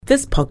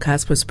This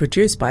podcast was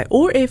produced by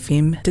OAR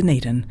FM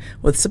Dunedin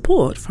with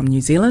support from New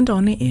Zealand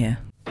On Air.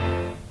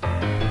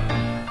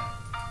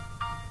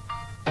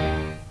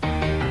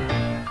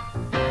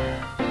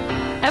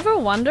 Ever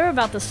wonder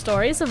about the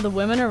stories of the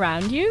women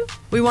around you?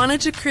 We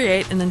wanted to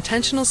create an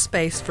intentional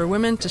space for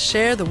women to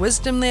share the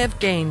wisdom they have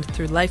gained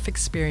through life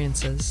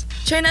experiences.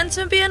 Tune in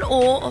to be in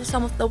awe of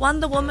some of the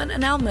Wonder Women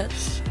in our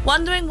midst.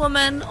 Wondering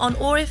Women on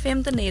OAR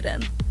FM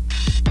Dunedin.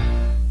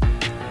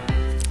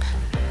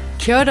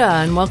 Kia ora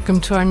and welcome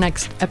to our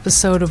next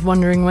episode of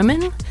Wondering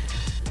Women.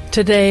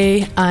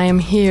 Today I am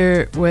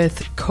here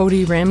with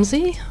Codi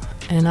Ramsey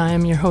and I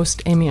am your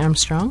host, Amy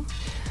Armstrong.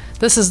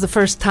 This is the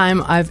first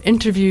time I've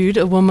interviewed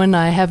a woman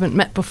I haven't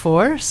met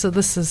before, so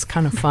this is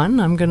kind of fun.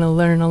 I'm going to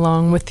learn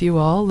along with you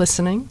all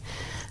listening.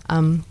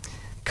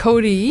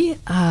 Codi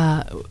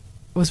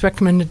was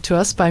recommended to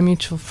us by a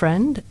mutual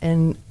friend,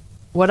 and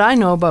what I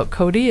know about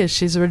Codi is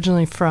she's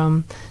originally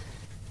from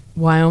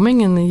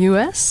Wyoming in the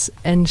U.S.,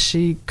 and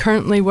she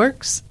currently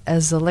works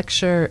as a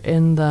lecturer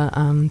in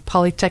the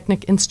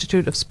Polytechnic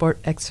Institute of Sport,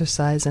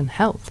 Exercise, and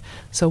Health.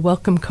 So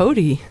welcome,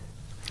 Codi.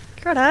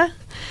 Kia ora.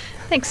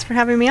 Thanks for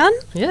having me on.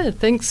 Yeah,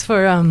 thanks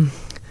for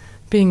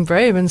being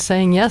brave and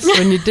saying yes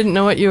when you didn't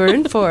know what you were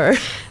in for.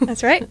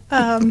 That's right.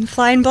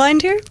 Flying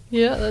blind here.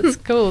 Yeah, that's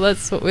cool.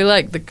 That's what we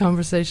like. The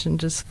conversation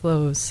just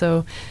flows.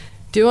 So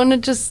do you want to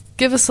just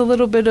give us a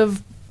little bit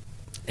of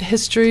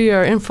history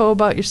or info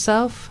about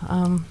yourself,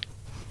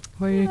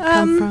 where you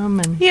come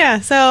from? Yeah,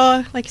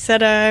 so like you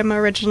said, I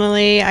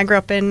grew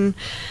up in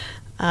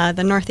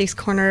the northeast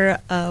corner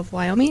of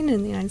Wyoming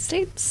in the United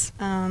States.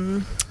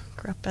 Grew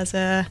up as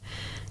a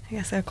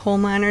coal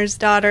miner's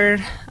daughter.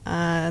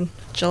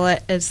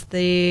 Gillette is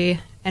the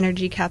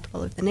energy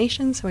capital of the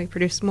nation, so we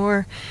produce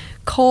more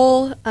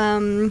coal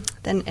than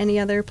any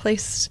other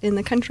place in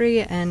the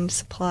country and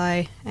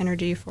supply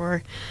energy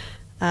for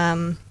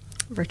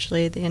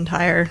virtually the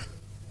entire,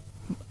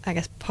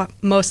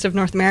 most of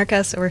North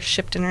America. So we're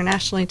shipped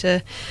internationally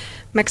to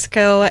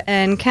Mexico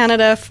and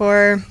Canada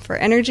for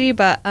energy.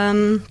 But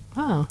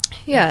wow,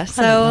 yeah.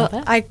 So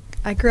I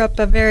grew up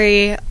a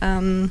very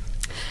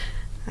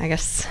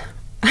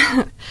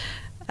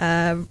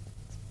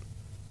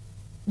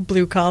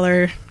blue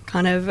collar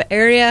kind of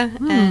area,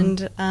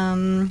 and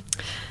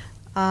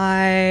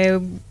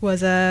I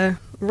was a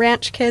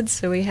ranch kid,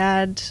 so we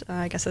had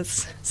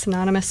it's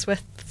synonymous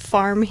with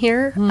farm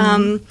here,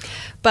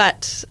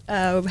 but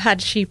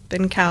had sheep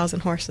and cows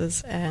and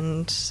horses,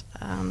 and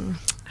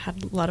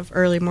had a lot of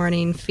early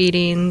morning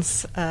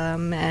feedings,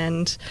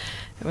 and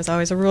it was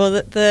always a rule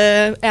that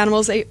the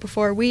animals ate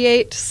before we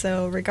ate,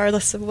 so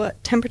regardless of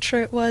what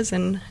temperature it was,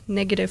 and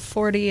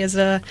 -40 is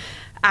a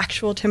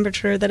actual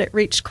temperature that it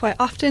reached quite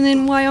often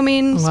in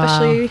Wyoming,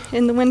 especially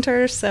in the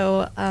winter.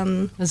 So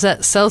is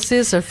that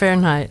Celsius or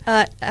Fahrenheit?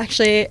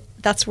 Actually,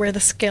 that's where the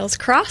scales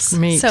cross.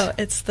 Meat. So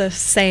it's the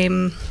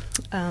same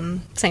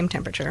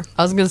temperature.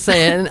 I was going to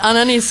say, on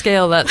any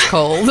scale, that's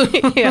cold.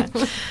 Yeah.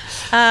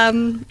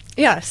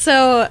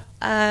 So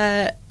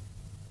I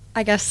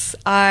guess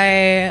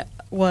I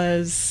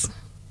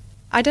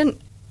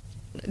didn't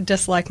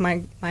dislike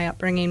my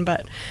upbringing,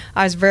 but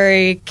I was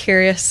very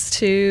curious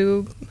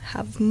to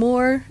have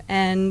more,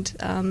 and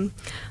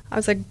I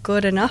was a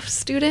good enough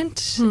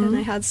student, and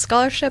I had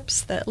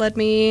scholarships that led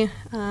me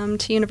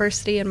to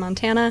university in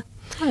Montana.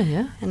 Oh,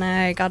 yeah. And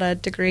I got a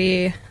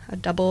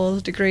double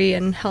degree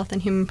in health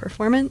and human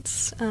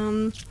performance,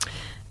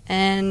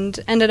 and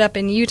ended up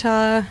in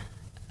Utah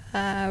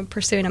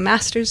pursuing a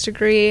master's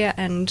degree,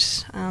 and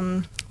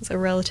was a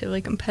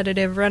relatively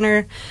competitive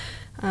runner,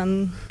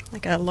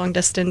 like a long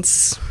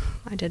distance.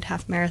 I did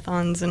half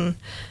marathons and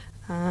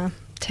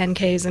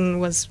 10Ks,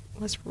 and was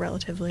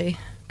relatively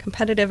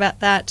competitive at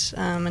that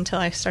until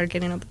I started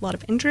getting a lot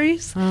of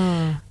injuries.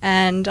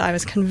 And I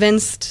was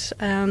convinced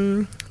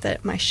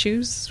that my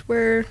shoes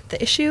were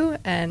the issue,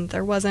 and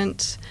there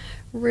wasn't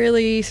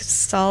really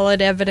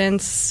solid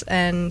evidence,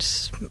 and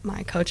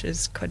my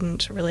coaches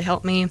couldn't really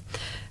help me.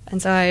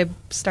 And so I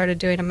started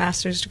doing a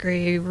master's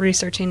degree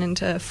researching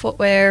into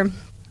footwear.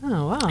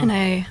 Oh, wow. And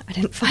I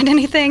didn't find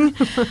anything.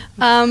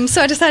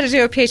 So I decided to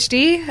do a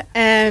PhD,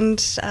 and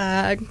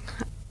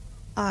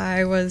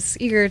I was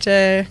eager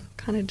to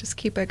kind of just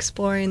keep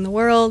exploring the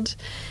world,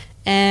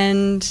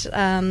 and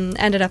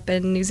ended up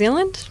in New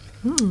Zealand.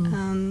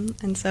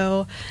 And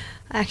so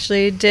I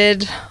actually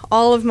did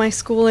all of my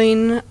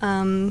schooling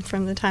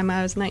from the time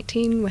I was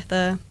 19 with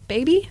a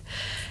baby.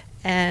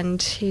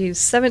 And he's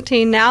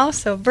 17 now,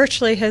 so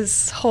virtually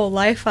his whole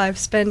life I've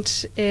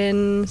spent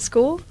in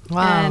school.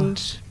 Wow.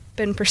 And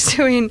been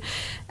pursuing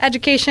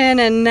education,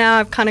 and now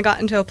I've kind of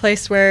gotten to a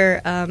place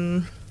where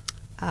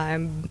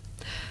I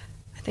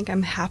think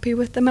I'm happy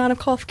with the amount of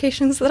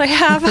qualifications that I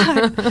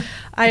have.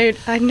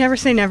 I never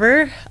say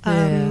never,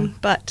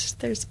 but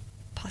there's a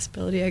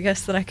possibility, I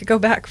guess, that I could go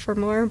back for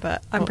more,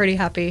 but I'm pretty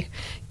happy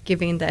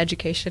giving the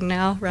education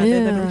now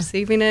rather than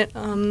receiving it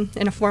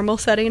in a formal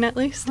setting, at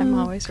least. I'm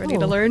always ready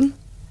to learn.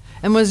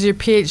 And was your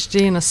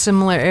PhD in a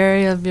similar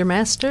area of your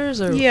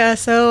master's? Or? Yeah,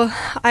 so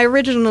I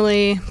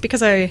originally,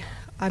 because I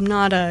I'm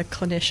not a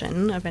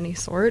clinician of any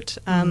sort.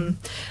 I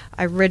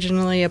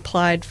originally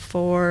applied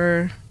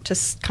to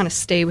kind of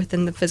stay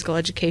within the physical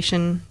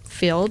education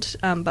field,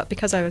 but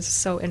because I was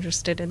so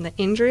interested in the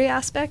injury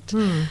aspect,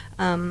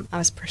 I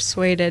was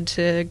persuaded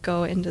to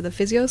go into the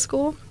physio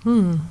school.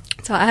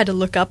 So I had to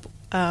look up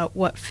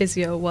what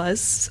physio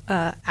was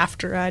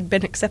after I'd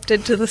been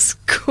accepted to the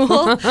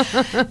school.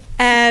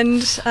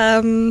 And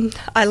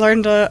I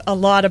learned a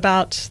lot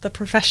about the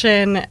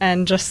profession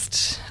and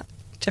just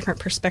different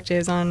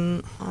perspectives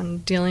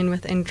on dealing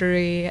with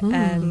injury,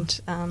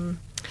 and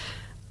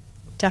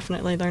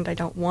definitely learned I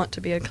don't want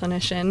to be a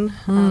clinician.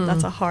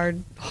 That's a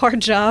hard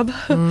job.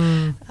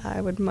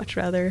 I would much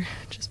rather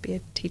just be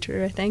a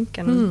teacher, I think,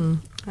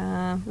 and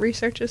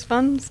research is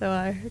fun, so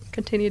I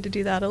continue to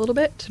do that a little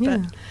bit. Yeah.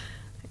 But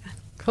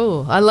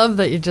Cool. I love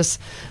that you just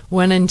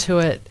went into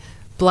it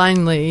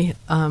blindly,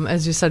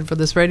 as you said, for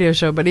this radio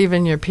show, but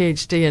even your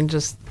PhD and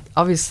just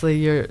obviously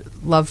your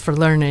love for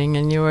learning,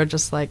 and you were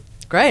just like,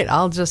 great,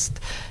 I'll just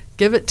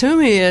give it to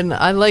me. And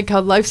I like how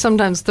life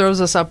sometimes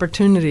throws us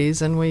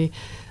opportunities, and we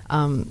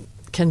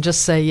can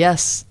just say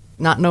yes,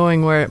 not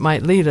knowing where it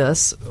might lead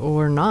us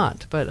or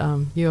not. But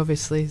you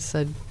obviously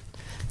said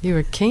you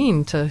were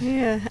keen to.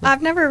 Yeah,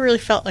 I've never really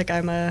felt like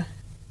I'm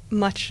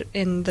much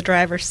in the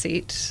driver's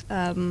seat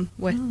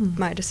with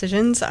my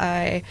decisions.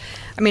 I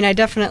mean, I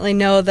definitely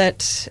know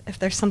that if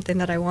there's something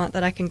that I want,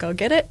 that I can go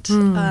get it.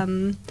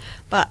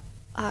 But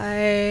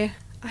I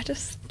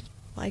just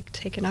like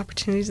taking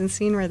opportunities and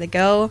seeing where they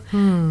go.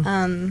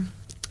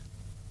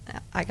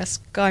 I guess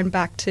going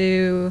back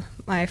to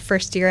my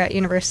first year at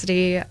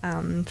university,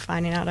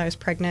 finding out I was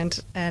pregnant,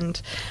 and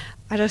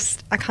I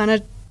kind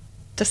of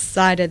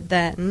decided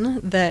then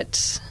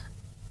that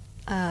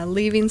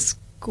leaving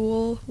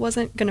school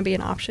wasn't going to be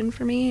an option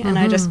for me, and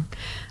I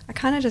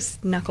kind of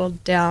just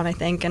knuckled down, I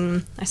think,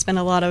 and I spent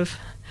a lot of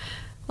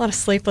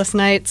sleepless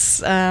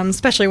nights,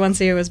 especially once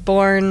he was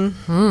born.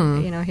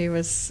 You know, he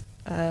was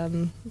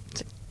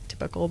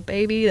typical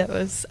baby that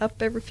was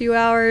up every few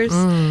hours,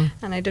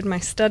 and I did my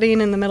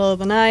studying in the middle of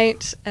the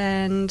night,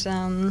 and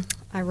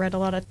I read a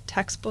lot of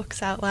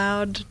textbooks out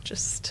loud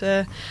just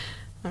to,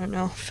 I don't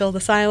know, fill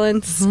the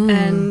silence,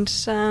 and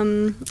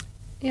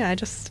yeah,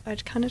 I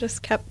kind of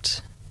just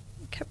kept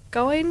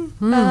going,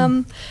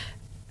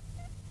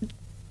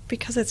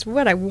 because it's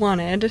what I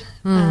wanted.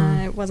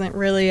 It wasn't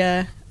really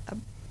a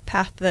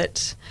path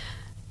that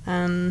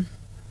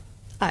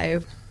I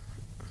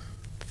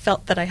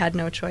felt that I had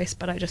no choice,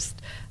 but I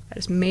just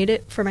made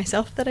it for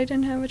myself that I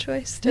didn't have a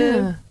choice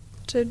to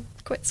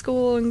quit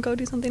school and go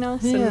do something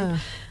else. Yeah.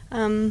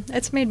 And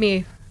it's made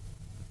me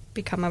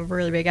become a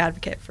really big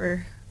advocate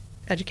for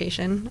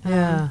education.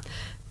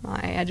 My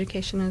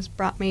education has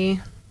brought me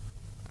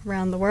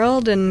around the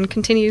world and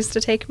continues to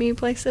take me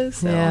places.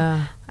 So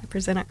I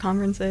present at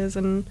conferences,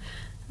 and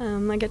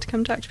I get to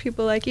come talk to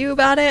people like you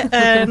about it.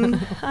 And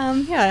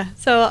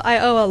so I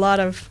owe a lot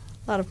of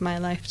my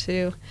life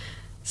to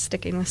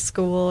sticking with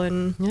school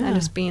and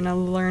just being a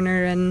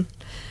learner. And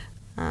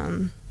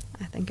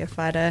I think if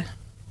I'd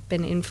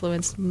been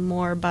influenced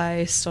more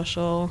by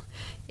social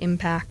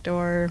impact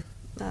or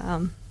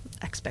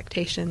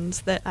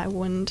expectations, that I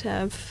wouldn't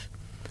have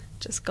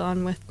just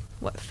gone with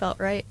what felt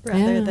right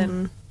rather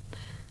than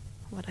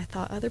what I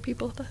thought other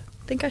people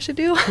think I should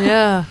do.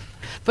 Yeah.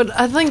 But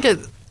I think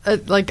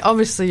like,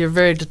 obviously you're a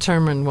very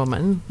determined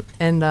woman,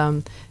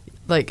 and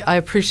like, I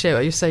appreciate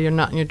what you say, you're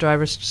not in the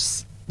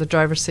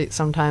driver's seat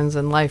sometimes,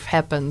 and life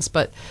happens,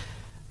 but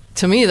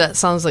to me that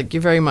sounds like you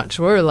very much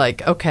were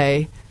like,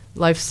 okay,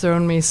 life's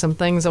thrown me some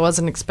things I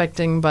wasn't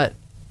expecting, but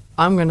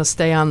I'm going to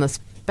stay on this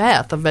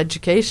path of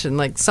education.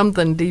 Like,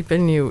 something deep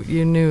in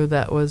you knew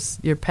that was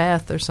your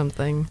path or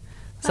something.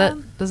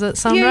 Does that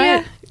sound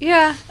right?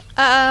 Yeah.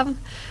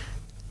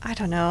 I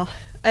don't know.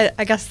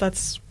 I guess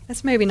that's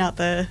maybe not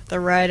the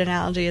right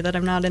analogy, that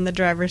I'm not in the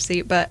driver's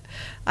seat, but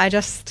I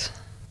just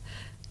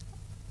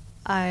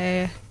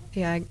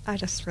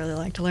really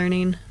liked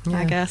learning,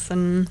 I guess,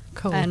 and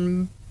cool.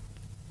 And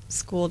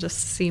school just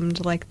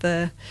seemed like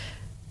the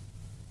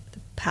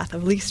path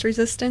of least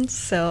resistance,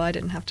 so I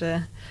didn't have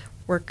to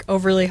work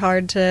overly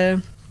hard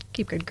to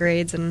keep good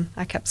grades, and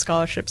I kept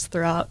scholarships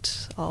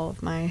throughout all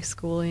of my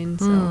schooling,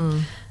 so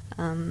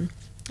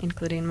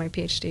including my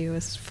PhD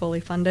was fully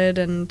funded,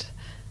 and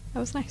that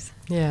was nice.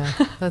 Yeah,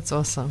 that's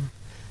awesome.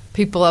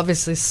 People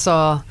obviously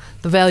saw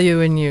the value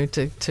in you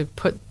to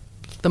put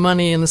the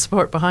money and the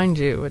support behind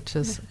you, which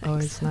is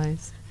always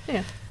nice.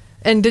 Yeah.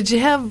 And did you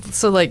have,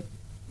 so like,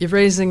 you're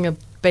raising a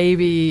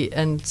baby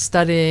and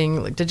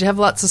studying, like, did you have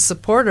lots of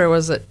support, or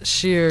was it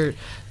sheer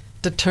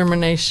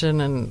determination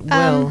and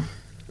will?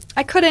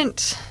 I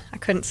couldn't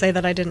say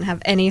that I didn't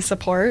have any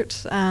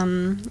support.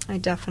 I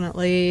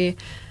definitely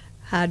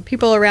had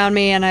people around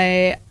me, and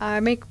I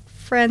make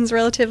friends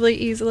relatively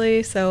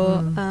easily,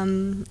 so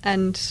and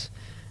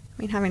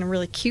I mean, having a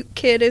really cute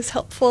kid is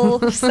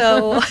helpful.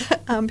 So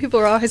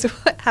people were always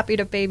happy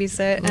to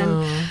babysit.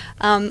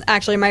 And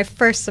actually, my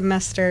first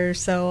semester,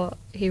 so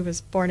he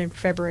was born in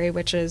February,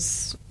 which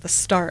is the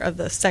start of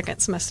the second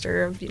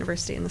semester of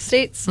university in the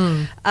States.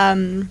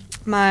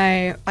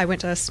 I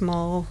went to a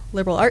small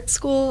liberal arts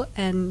school,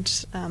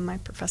 and my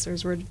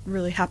professors were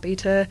really happy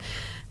to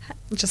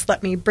just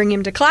let me bring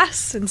him to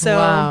class. And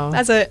so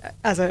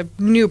as a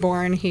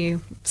newborn, he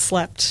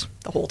slept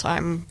the whole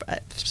time,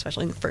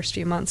 especially in the first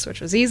few months, which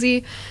was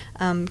easy.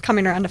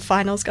 Coming around to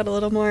finals got a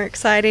little more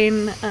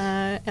exciting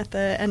at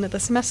the end of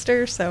the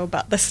semester. So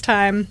about this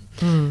time,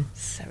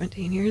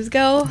 17 years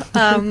ago,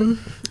 I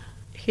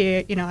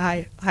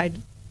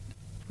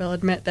will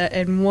admit that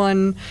in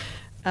one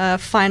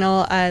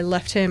final, I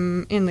left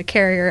him in the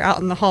carrier out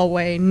in the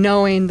hallway,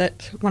 knowing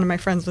that one of my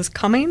friends was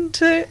coming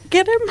to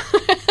get him.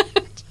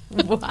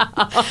 Wow.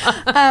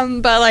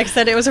 But like I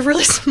said, it was a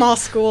really small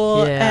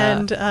school,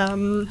 and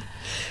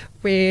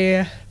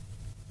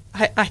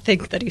I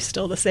think that he's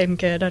still the same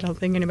kid. I don't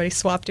think anybody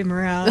swapped him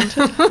around.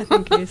 I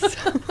think he's...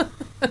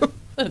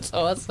 That's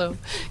awesome.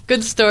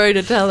 Good story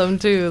to tell him,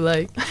 too.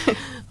 Like,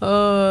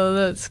 oh,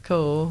 that's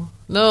cool.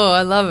 No,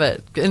 I love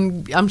it.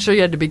 And I'm sure you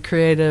had to be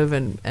creative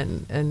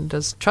and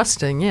just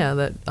trusting,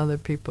 that other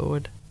people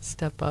would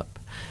step up.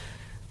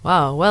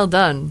 Wow, well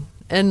done.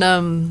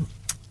 And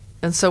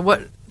so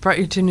what brought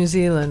you to New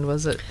Zealand?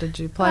 Did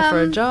you apply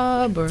for a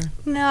job, or?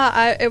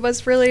 No, it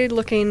was really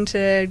looking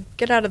to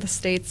get out of the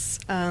States.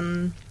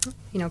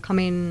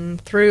 Coming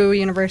through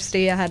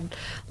university, I had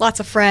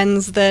lots of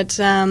friends that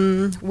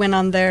went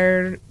on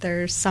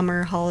their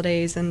summer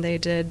holidays, and they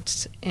did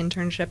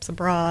internships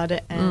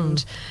abroad,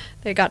 and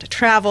they got to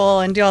travel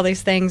and do all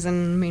these things.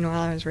 And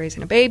meanwhile, I was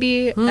raising a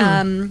baby,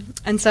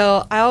 and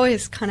so I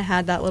always kind of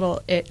had that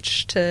little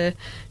itch to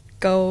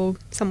go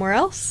somewhere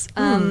else,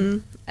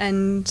 and.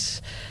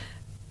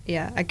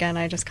 Yeah, again,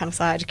 I just kind of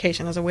saw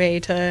education as a way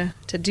to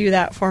do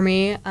that for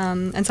me.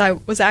 And so I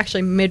was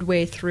actually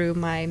midway through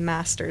my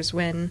master's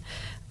when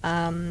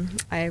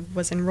I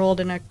was enrolled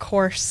in a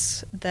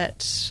course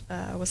that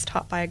was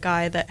taught by a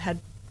guy that had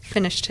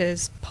finished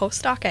his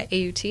postdoc at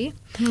AUT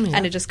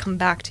and had just come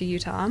back to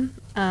Utah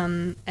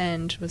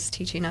and was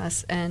teaching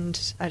us.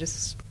 And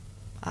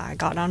I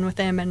got on with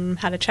him and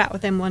had a chat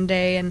with him one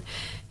day. And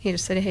he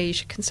just said, hey, you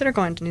should consider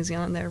going to New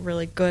Zealand. They're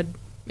really good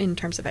in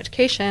terms of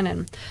education.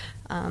 And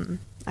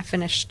I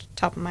finished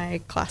top of my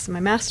class in my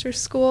master's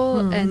school,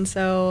 and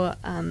so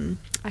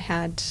I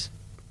had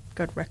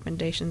good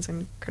recommendations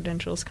and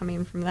credentials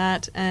coming from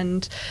that.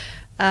 And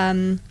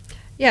other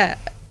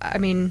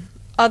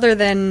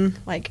than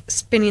like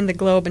spinning the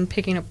globe and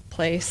picking a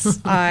place,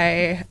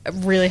 I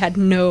really had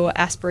no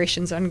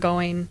aspirations on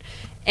going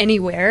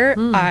anywhere.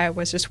 I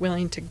was just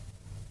willing to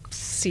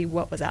see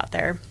what was out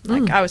there.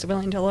 Like I was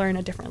willing to learn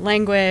a different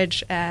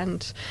language,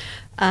 and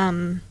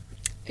I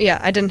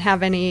didn't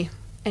have any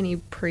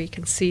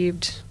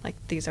preconceived, like,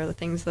 these are the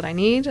things that I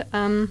need.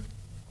 I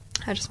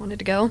just wanted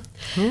to go.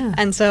 Yeah.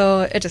 And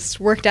so it just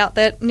worked out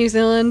that New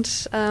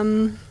Zealand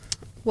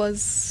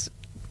was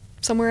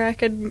somewhere I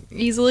could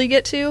easily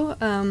get to.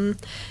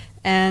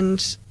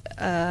 And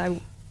I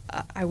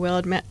will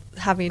admit,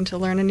 having to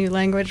learn a new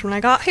language when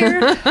I got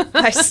here,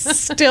 I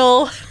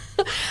still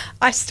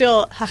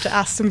have to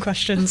ask some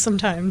questions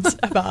sometimes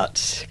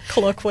about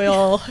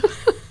colloquial...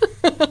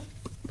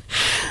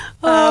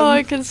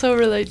 I can so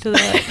relate to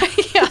that.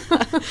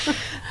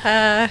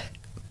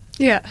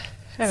 It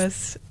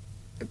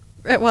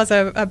was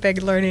a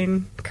big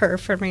learning curve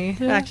for me,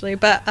 actually.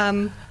 But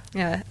I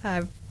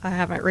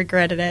haven't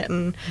regretted it,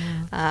 and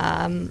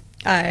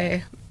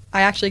I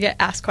actually get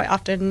asked quite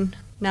often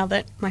now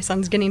that my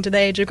son's getting to the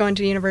age of going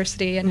to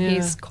university, and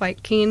he's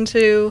quite keen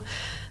to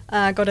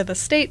go to the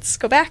States,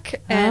 go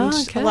back, and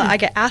I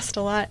get asked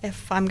a lot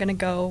if I'm going to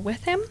go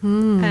with him,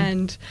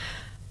 and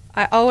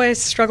I always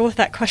struggle with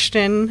that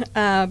question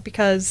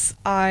because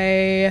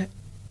I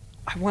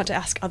want to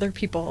ask other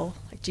people,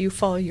 like, do you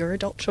follow your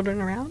adult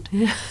children around?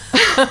 Yeah.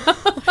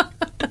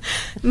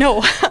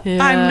 No,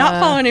 I'm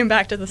not following him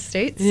back to the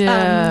States.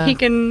 Yeah. He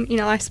can,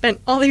 I spent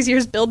all these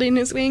years building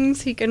his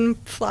wings. He can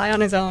fly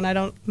on his own. I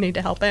don't need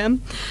to help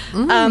him.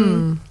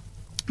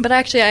 But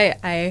actually,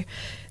 I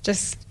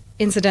just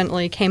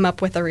incidentally came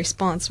up with a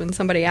response when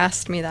somebody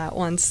asked me that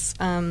once,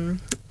 and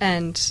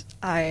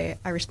I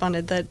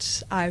responded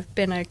that I've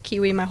been a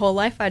Kiwi my whole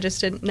life. I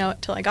just didn't know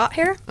it till I got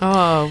here.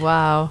 Oh,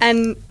 wow.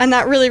 And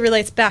that really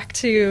relates back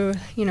to,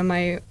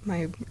 my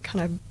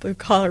kind of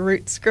blue-collar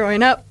roots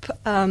growing up.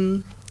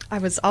 I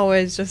was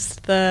always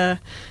just the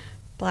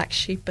black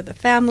sheep of the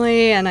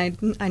family, and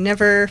I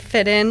never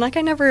fit in. Like,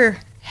 I never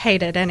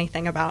hated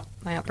anything about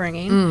my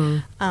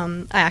upbringing.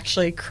 I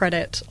actually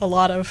credit a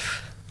lot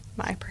of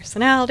my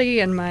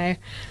personality and my,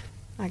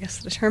 I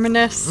guess,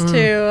 determinedness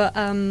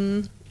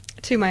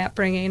to my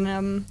upbringing,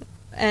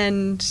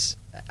 and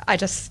I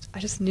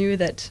just knew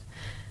that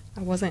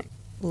I wasn't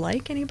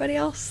like anybody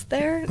else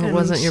there. It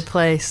wasn't your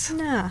place.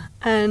 Nah,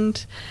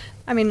 and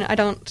I mean,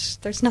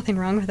 there's nothing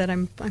wrong with it.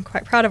 I'm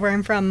quite proud of where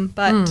I'm from,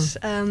 but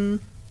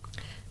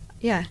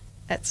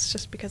it's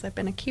just because I've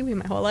been a Kiwi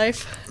my whole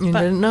life. You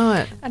But didn't know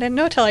it. I didn't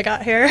know till I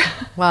got here.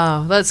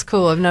 Wow, that's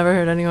cool. I've never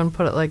heard anyone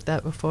put it like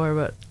that before,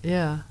 but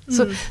yeah.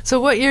 So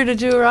what year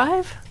did you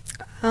arrive?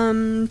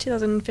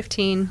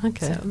 2015.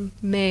 Okay. So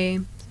May,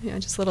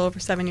 just a little over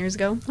 7 years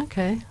ago.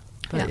 Okay.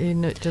 But Yeah.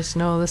 you just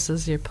know this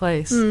is your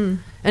place. Mm.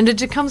 And did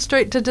you come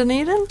straight to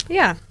Dunedin?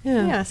 Yeah.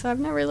 Yeah. Yeah. So I've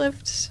never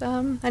lived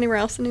anywhere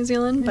else in New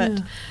Zealand,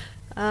 but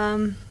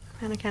and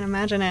I can't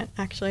imagine it,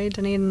 actually.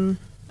 Dunedin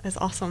is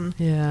awesome.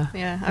 Yeah.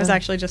 Yeah. I was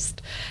actually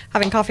just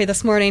having coffee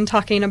this morning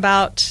talking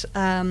about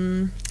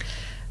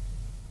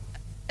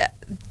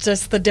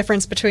just the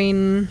difference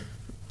between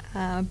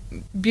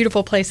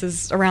beautiful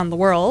places around the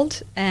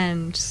world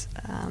and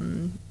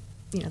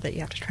that you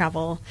have to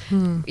travel,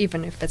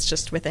 even if it's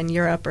just within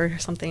Europe or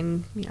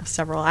something,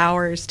 several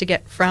hours to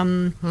get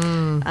from,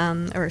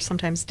 or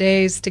sometimes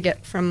days to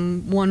get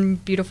from one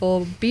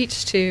beautiful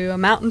beach to a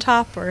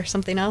mountaintop or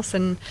something else,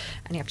 and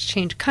you have to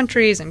change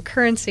countries and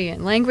currency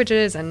and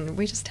languages, and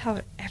we just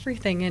have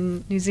everything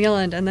in New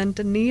Zealand, and then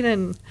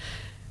Dunedin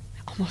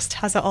almost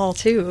has it all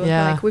too.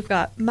 Yeah. Like, we've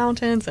got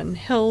mountains and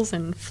hills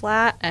and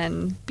flat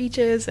and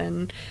beaches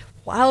and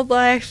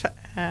wildlife,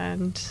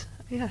 and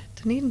yeah,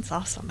 Dunedin's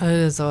awesome. It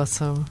is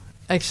awesome.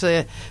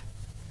 Actually,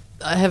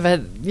 I have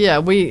had,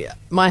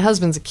 my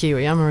husband's a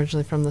Kiwi. I'm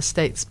originally from the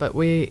States, but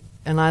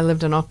I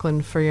lived in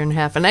Auckland for a year and a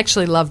half and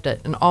actually loved it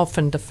and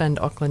often defend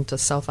Auckland to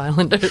South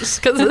Islanders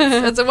because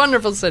it's a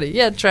wonderful city.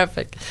 Yeah,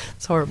 traffic.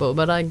 It's horrible,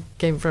 but I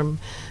came from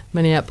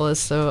Minneapolis,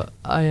 so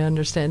I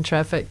understand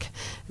traffic.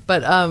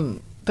 But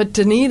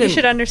Dunedin... You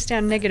should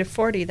understand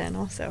 -40 then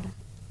also.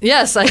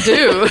 Yes, I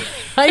do.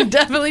 I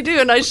definitely do,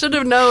 and I should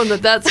have known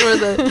that that's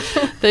where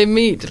they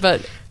meet,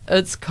 but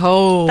it's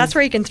cold. That's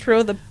where you can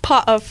throw the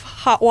pot of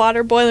hot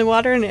water, boiling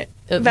water, and it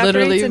evaporates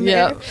literally, in the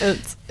air.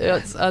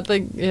 it's I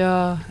think,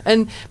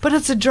 but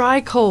it's a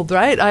dry cold,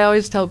 right? I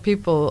always tell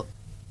people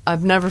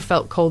I've never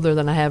felt colder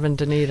than I have in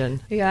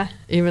Dunedin. Yeah.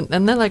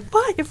 And they're like,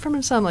 "What? You're from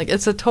the sun?" Like,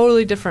 it's a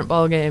totally different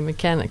ball game. I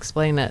can't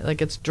explain it.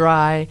 Like, it's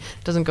dry,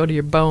 it doesn't go to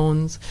your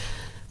bones.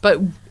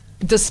 But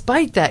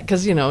despite that,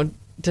 because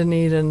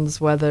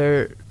Dunedin's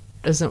weather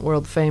isn't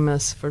world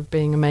famous for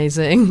being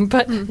amazing,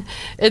 but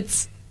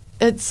it's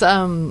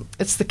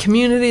the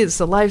community, it's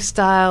the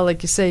lifestyle.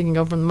 Like you say, you can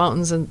go from the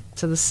mountains and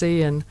to the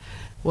sea, and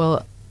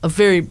a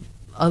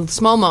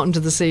small mountain to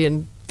the sea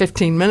in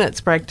 15 minutes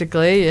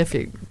practically, if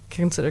you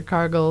consider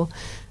Cargill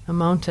a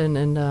mountain.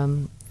 And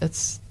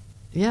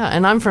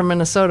and I'm from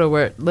Minnesota,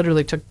 where it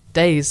literally took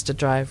days to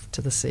drive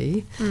to the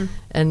sea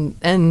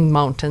and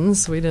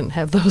mountains. We didn't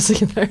have those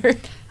either.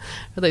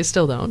 Or they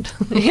still don't.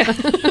 Yeah.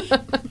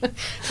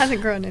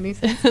 Hasn't grown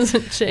anything. It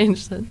hasn't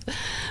changed since.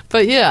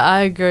 But yeah,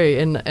 I agree.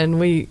 And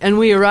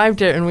we arrived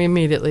there and we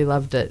immediately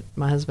loved it,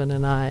 my husband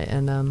and I.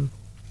 And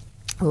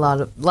a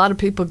lot of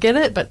people get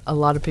it, but a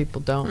lot of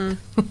people don't.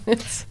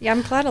 Yeah,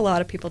 I'm glad a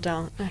lot of people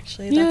don't,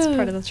 actually. That's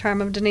part of the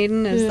charm of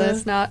Dunedin, is that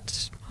it's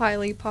not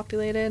highly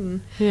populated.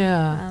 And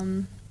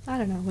I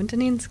don't know. When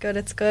Dunedin's good,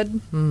 it's good.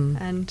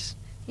 And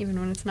even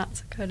when it's not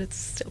so good, it's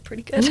still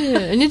pretty good. Yeah,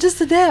 and you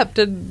just adapt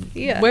and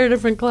wear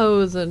different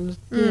clothes. And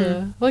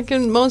like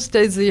in most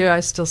days of the year, I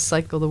still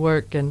cycle to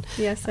work. And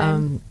yes,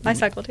 I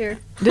cycled here.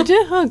 Did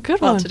you? Oh,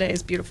 good one. Well, today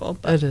is beautiful.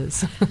 But it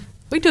is.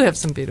 We do have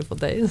some beautiful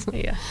days.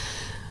 Yeah.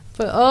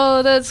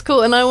 But that's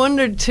cool. And I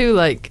wondered too,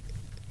 like,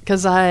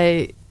 because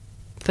I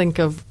think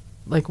of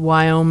like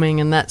Wyoming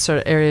and that sort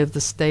of area of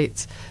the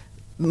States.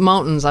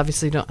 Mountains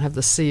obviously don't have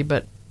the sea,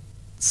 but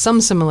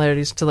some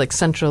similarities to like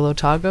Central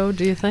Otago,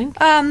 do you think?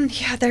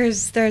 Yeah,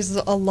 there's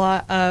a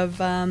lot of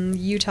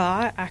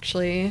Utah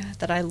actually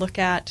that I look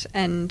at,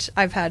 and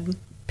I've had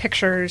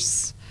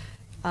pictures,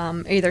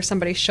 either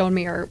somebody's shown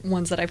me or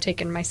ones that I've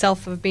taken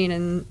myself of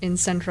being in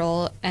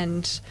Central,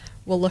 and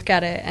we'll look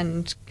at it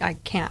and I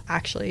can't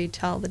actually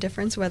tell the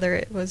difference whether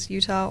it was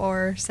Utah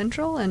or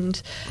Central, and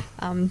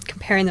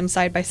comparing them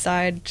side by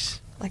side,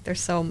 like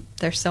there's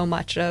so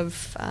much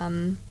of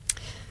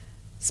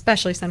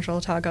especially Central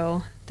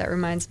Otago that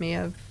reminds me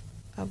of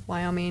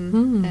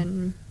Wyoming,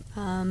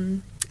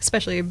 and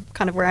especially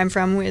kind of where I'm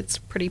from, it's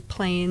pretty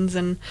plains,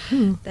 and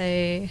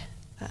they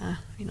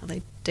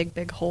dig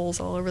big holes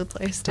all over the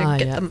place to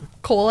get the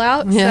coal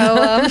out.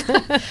 Yeah.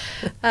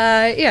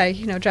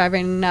 So,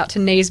 driving out to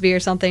Naseby or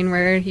something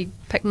where you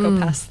go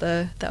past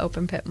the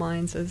open pit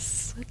mines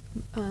is,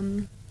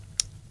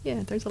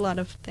 there's a lot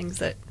of things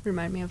that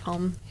remind me of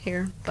home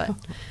here, but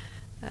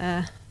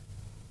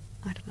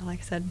I don't know, like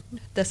I said,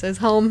 this is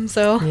home,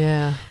 so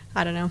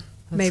I don't know.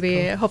 That's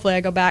maybe, cool. Hopefully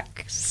I go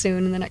back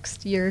soon in the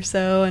next year or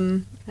so,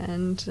 and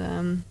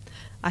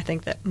I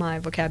think that my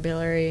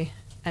vocabulary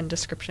and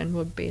description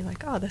would be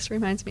like, oh, this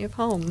reminds me of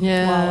home.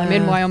 Yeah. While I'm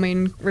in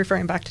Wyoming,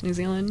 referring back to New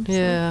Zealand.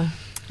 Yeah.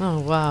 So. Oh,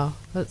 wow.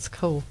 That's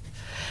cool.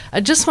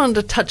 I just wanted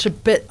to touch a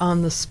bit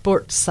on the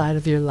sports side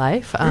of your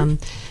life.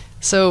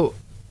 So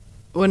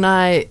when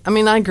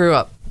I grew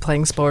up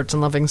playing sports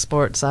and loving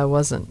sports. I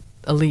wasn't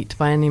elite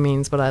by any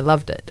means, but I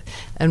loved it.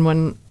 And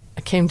when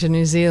I came to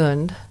New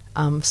Zealand,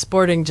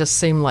 sporting just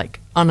seemed like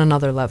on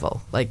another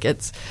level. Like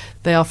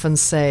they often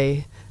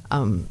say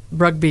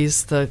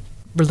rugby's the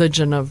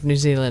religion of New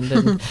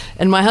Zealand.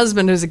 And my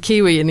husband, who's a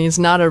Kiwi, and he's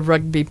not a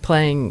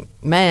rugby-playing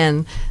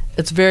man,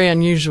 it's very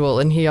unusual,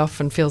 and he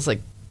often feels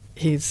like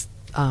he's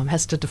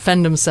has to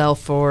defend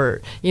himself,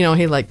 or,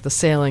 he liked the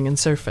sailing and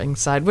surfing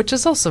side, which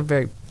is also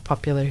very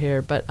popular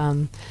here. But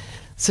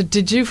so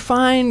did you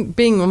find,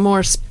 being a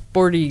more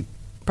sporty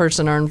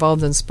person or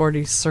involved in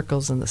sporty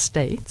circles in the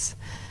States,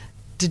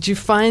 did you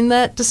find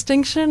that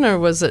distinction, or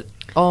was it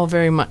all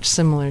very much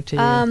similar to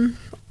you?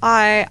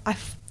 I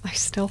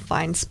still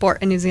find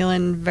sport in New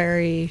Zealand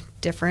very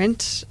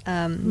different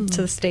to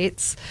the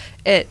States.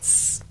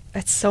 It's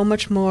so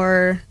much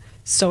more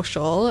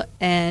social,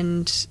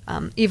 and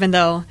even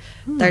though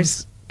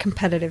there's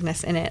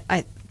competitiveness in it,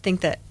 I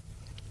think that,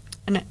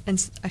 and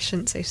I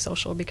shouldn't say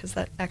social because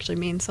that actually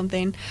means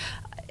something.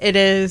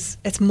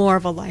 It's more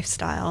of a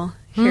lifestyle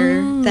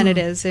here than it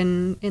is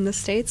in the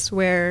States,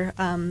 where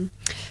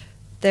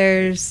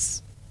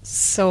there's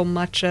so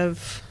much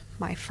of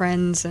my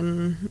friends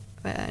and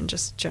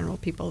just general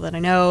people that I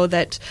know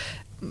that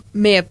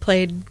may have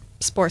played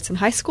sports in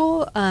high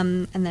school,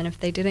 and then if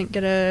they didn't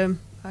get a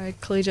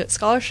collegiate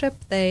scholarship,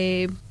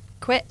 they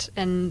quit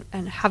and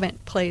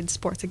haven't played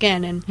sports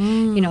again,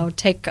 and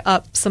take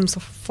up some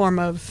form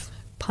of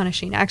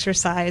punishing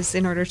exercise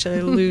in order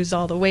to lose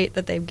all the weight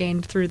that they've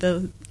gained through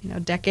the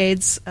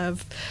decades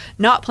of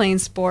not playing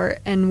sport.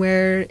 And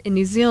where in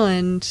New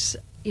Zealand,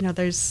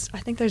 I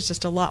think there's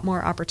just a lot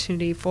more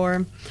opportunity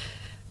for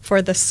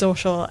the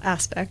social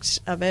aspect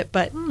of it,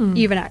 but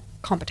even at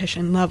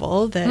competition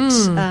level, that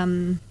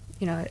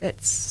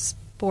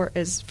sport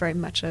is very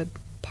much a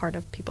part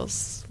of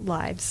people's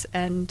lives,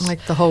 and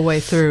like the whole way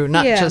through,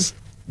 not just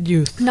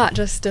youth, not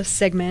just a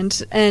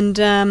segment. And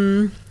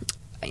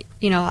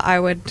I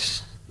would,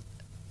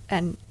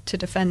 and to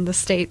defend the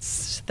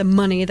States, the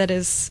money that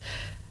is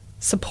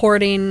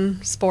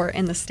supporting sport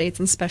in the States,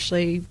 and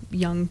especially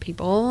young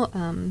people,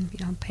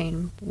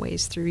 paying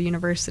ways through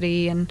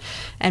university and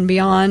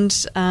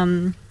beyond.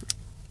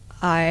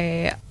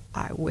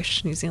 I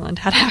wish New Zealand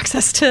had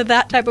access to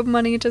that type of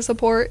money to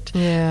support,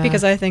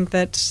 because I think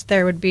that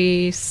there would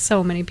be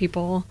so many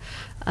people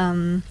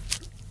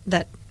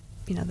that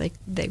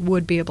they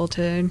would be able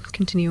to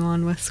continue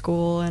on with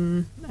school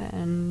and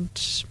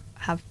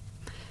have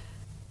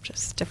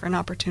just different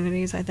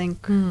opportunities. I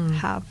think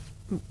have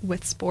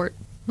with sport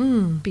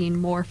being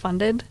more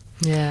funded.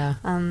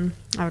 I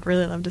would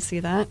really love to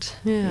see that.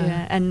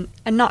 And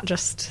not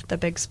just the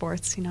big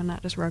sports,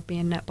 not just rugby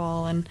and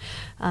netball, and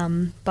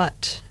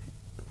but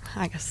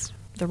I guess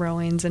the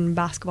rowings and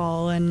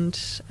basketball and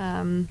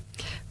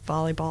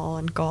volleyball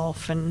and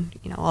golf and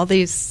all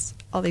these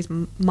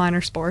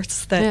minor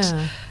sports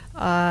that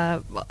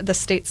the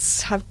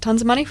States have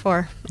tons of money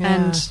for,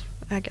 and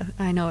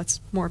I know it's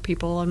more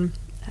people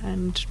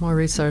and more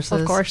resources,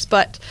 of course,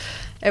 but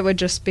it would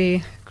just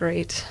be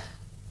great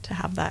to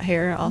have that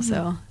here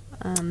also.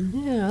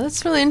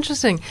 That's really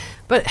interesting.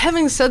 But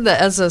having said that,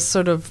 as a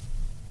sort of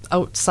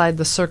outside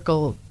the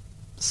circle,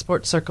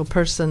 sports circle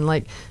person,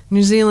 like,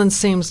 New Zealand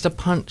seems to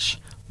punch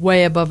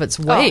way above its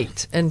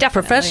weight in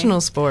professional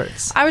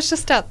sports. I was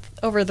just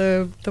over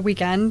the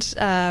weekend.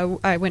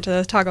 I went to the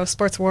Otago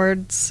Sports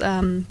Awards.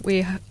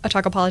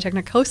 Otago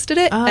Polytechnic hosted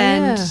it,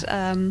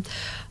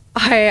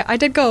 I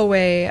did go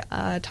away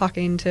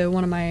talking to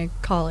one of my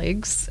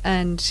colleagues,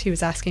 and he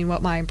was asking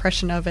what my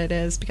impression of it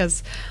is,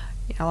 because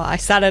I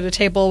sat at a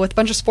table with a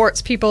bunch of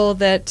sports people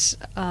that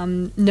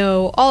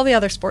know all the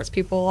other sports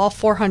people, all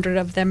 400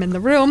 of them in the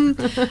room,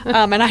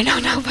 and I know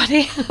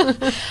nobody.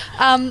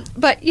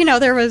 But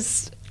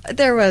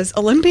there was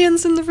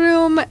Olympians in the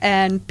room,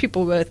 and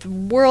people with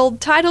world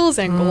titles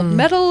and gold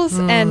medals,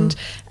 and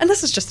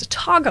this is just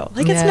Otago.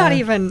 Like, it's not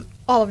even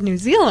all of New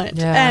Zealand,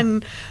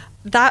 and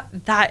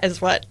that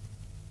is what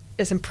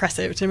is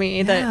impressive to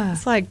me. That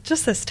it's like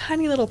just this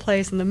tiny little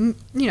place, and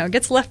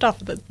gets left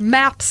off of the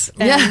maps,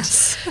 and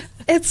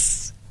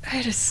it's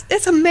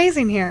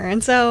amazing here.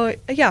 And so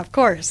of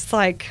course, it's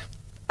like,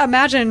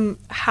 imagine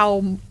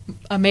how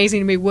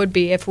amazing we would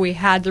be if we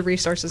had the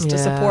resources to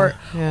support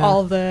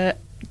all the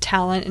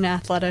talent and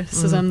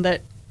athleticism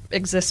that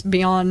exists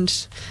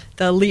beyond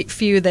the elite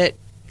few that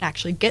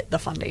actually get the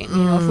funding.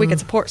 If we could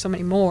support so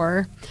many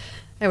more,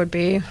 it would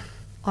be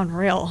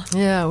unreal.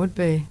 Yeah, it would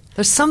be.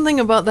 There's something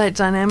about that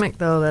dynamic,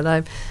 though, that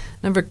I've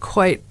never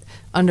quite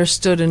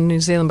understood in New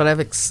Zealand, but I've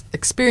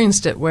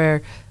experienced it,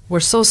 where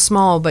we're so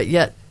small, but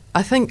yet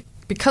I think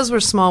because we're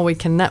small, we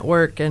can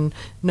network and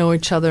know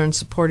each other and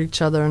support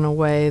each other in a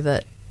way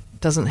that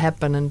doesn't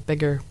happen in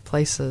bigger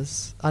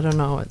places. I don't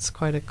know. It's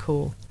quite a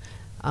cool,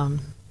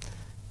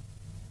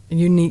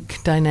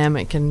 unique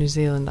dynamic in New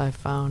Zealand, I've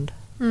found.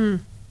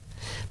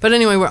 But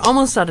anyway, we're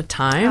almost out of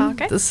time.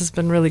 Okay. This has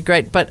been really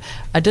great. But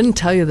I didn't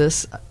tell you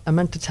this. I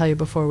meant to tell you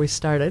before we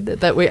started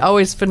that we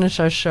always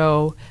finish our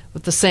show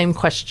with the same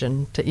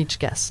question to each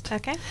guest.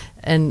 Okay.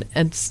 And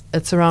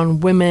it's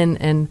around women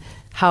and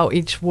how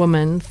each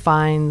woman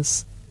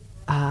finds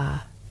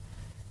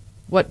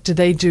what do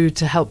they do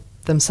to help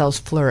themselves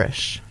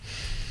flourish.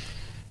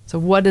 So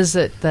what is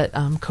it that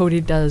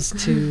Codi does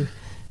to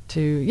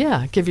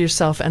give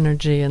yourself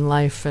energy in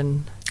life?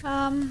 And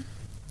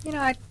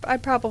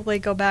I'd probably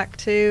go back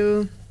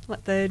to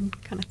what the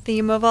kind of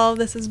theme of all of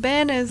this has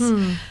been is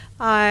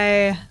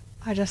I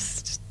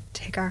just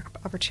take our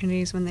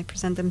opportunities when they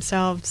present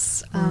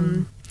themselves.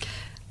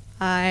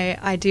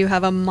 I do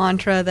have a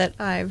mantra that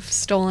I've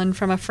stolen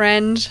from a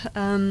friend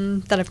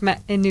that I've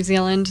met in New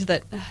Zealand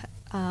that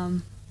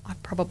I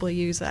probably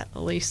use that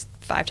at least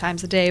 5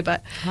 times a day.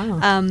 But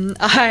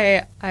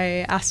I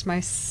ask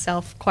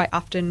myself quite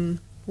often,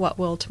 what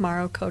will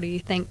tomorrow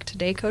Codi thank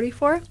today Codi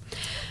for?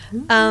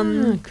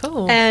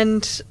 Cool.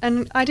 And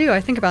I do.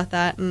 I think about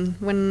that. And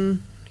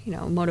when,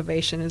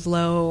 motivation is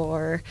low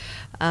or,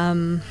 I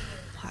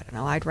don't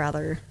know, I'd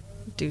rather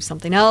do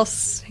something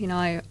else.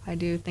 I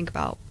do think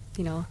about,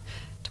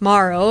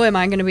 tomorrow, am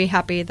I going to be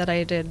happy that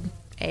I did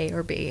A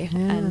or B? Yeah.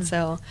 And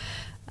so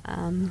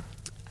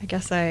I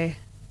guess I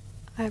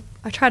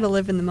try to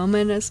live in the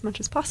moment as much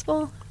as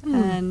possible.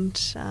 And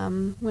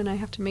when I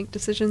have to make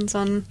decisions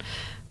on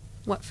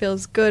what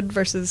feels good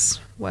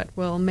versus what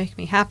will make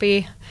me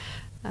happy,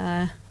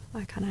 I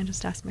kind of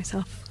just ask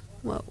myself,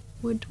 what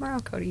would tomorrow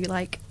Codi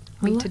like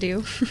me to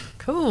do?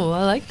 Cool,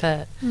 I like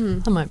that.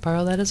 I might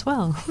borrow that as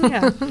well.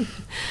 Yeah.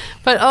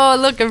 But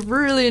look, I've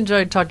really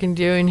enjoyed talking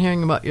to you and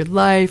hearing about your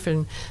life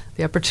and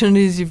the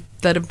opportunities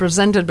that have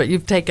presented, but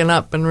you've taken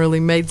up and really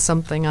made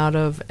something out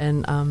of.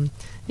 And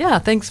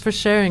thanks for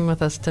sharing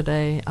with us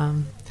today.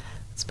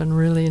 It's been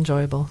really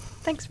enjoyable.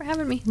 Thanks for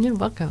having me. You're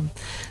welcome.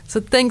 So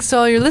thanks to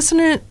all your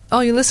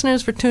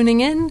listeners for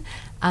tuning in.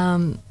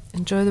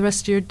 Enjoy the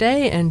rest of your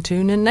day and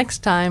tune in next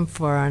time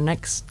for our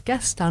next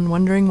guest on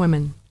Wondering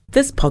Women.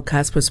 This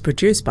podcast was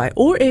produced by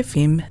OAR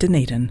FM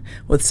Dunedin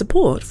with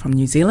support from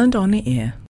New Zealand On the Air.